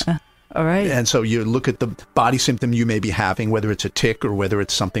phrase. All right. And so you look at the body symptom you may be having, whether it's a tic or whether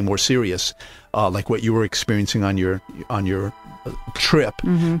it's something more serious, like what you were experiencing on your trip,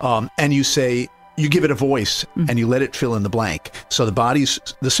 and you give it a voice and you let it fill in the blank. So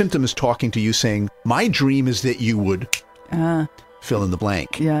the symptom is talking to you, saying, my dream is that you would fill in the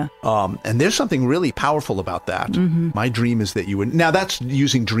blank. Yeah. And there's something really powerful about that. My dream is that you would. Now that's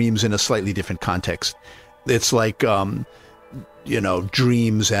using dreams in a slightly different context. It's like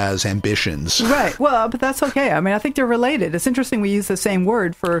dreams as ambitions. Right. Well, but that's okay. I mean, I think they're related. It's interesting we use the same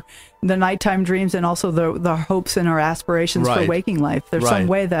word for the nighttime dreams and also the hopes and our aspirations for Right. waking life. There's Right. some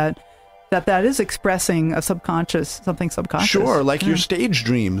way that is expressing something subconscious. Sure, like your stage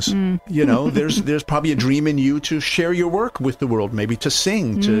dreams. There's probably a dream in you to share your work with the world, maybe to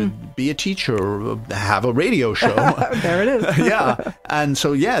sing, to be a teacher, or have a radio show. There it is. Yeah. And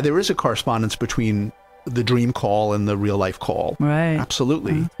so, there is a correspondence between the dream call and the real life call. Right.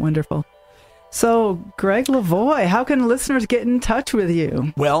 Absolutely. Wonderful. So, Gregg Levoy, how can listeners get in touch with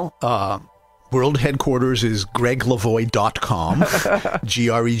you? Well, world headquarters is gregglevoy.com,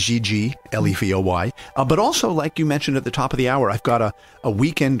 GreggLevoy. But also, like you mentioned at the top of the hour, I've got a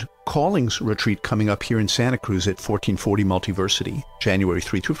weekend callings retreat coming up here in Santa Cruz at 1440 Multiversity, January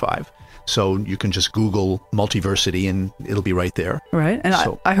 3 through 5. So you can just Google Multiversity and it'll be right there. Right. And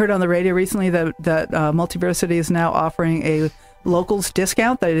I heard on the radio recently that Multiversity is now offering a locals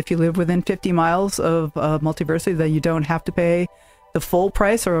discount, that if you live within 50 miles of Multiversity, then you don't have to pay the full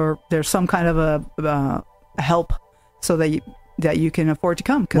price, or there's some kind of a help so that you can afford to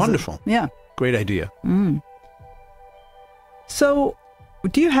come. Wonderful. Yeah. Great idea. So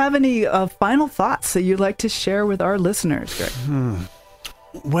do you have any final thoughts that you'd like to share with our listeners, Greg?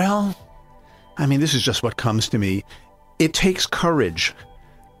 Well, I mean, this is just what comes to me. It takes courage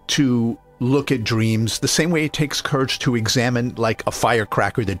to look at dreams the same way it takes courage to examine like a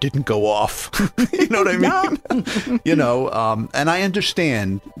firecracker that didn't go off. You know what I mean? And I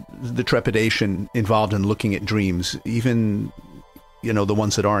understand the trepidation involved in looking at dreams, even, the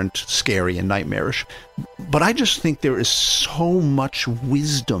ones that aren't scary and nightmarish. But I just think there is so much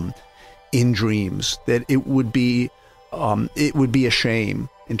wisdom in dreams that it would be a shame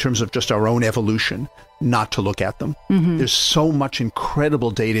in terms of just our own evolution not to look at them. There's so much incredible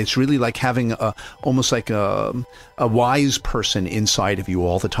data. It's really like having almost like a wise person inside of you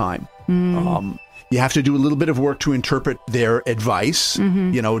all the time. You have to do a little bit of work to interpret their advice.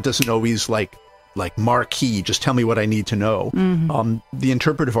 It doesn't always like marquee, just tell me what I need to know. The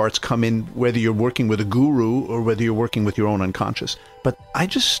interpretive arts come in whether you're working with a guru or whether you're working with your own unconscious. But I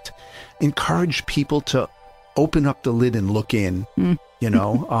just encourage people to open up the lid and look in.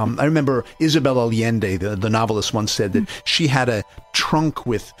 I remember Isabel Allende, the novelist, once said that she had a trunk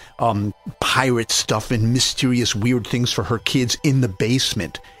with pirate stuff and mysterious weird things for her kids in the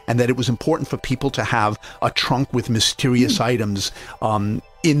basement, and that it was important for people to have a trunk with mysterious items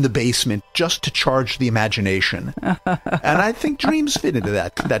in the basement just to charge the imagination. And I think dreams fit into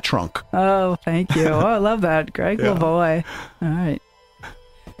that trunk. Oh, thank you. Oh, I love that. Gregg Levoy. All right.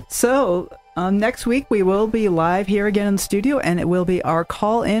 So next week we will be live here again in the studio, and it will be our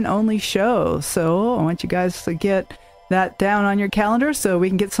call-in only show. So I want you guys to get that down on your calendar so we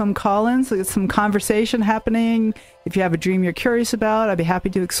can get some call-ins, get some conversation happening. If you have a dream you're curious about, I'd be happy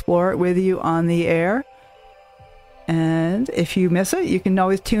to explore it with you on the air. And if you miss it, you can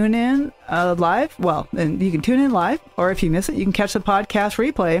always tune in live. Well, and you can tune in live, or if you miss it, you can catch the podcast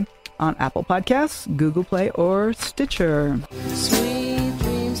replay on Apple Podcasts, Google Play, or Stitcher. Sweet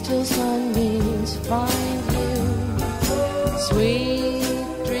dreams till sunbeams find you. Sweet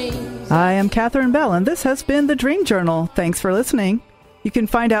dreams. I am Katherine Bell, and this has been the Dream Journal. Thanks for listening. You can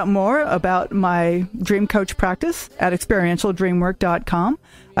find out more about my dream coach practice at experientialdreamwork.com.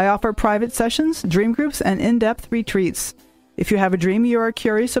 I offer private sessions, dream groups, and in-depth retreats. If you have a dream you are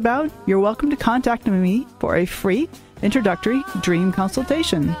curious about, you're welcome to contact me for a free introductory dream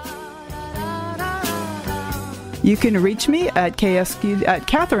consultation. You can reach me at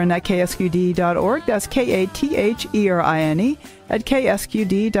Katherine at ksqd.org. That's KATHERINE at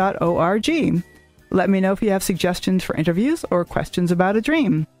ksqd.org. Let me know if you have suggestions for interviews or questions about a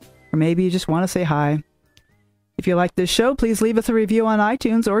dream. Or maybe you just want to say hi. If you like this show, please leave us a review on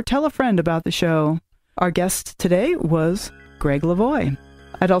iTunes or tell a friend about the show. Our guest today was Gregg Levoy.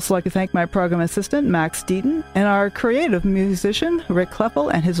 I'd also like to thank my program assistant, Max Deaton, and our creative musician, Rick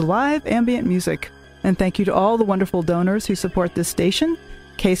Kleppel, and his live ambient music. And thank you to all the wonderful donors who support this station.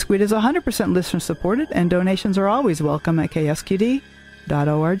 K-Squid is 100% listener-supported, and donations are always welcome at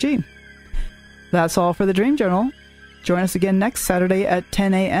ksqd.org. That's all for the Dream Journal. Join us again next Saturday at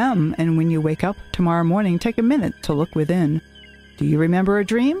 10 a.m. And when you wake up tomorrow morning, take a minute to look within. Do you remember a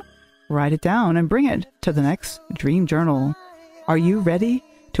dream? Write it down and bring it to the next Dream Journal. Are you ready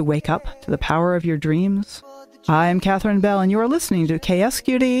to wake up to the power of your dreams? I am Katherine Bell, and you are listening to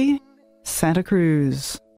KSQD Santa Cruz.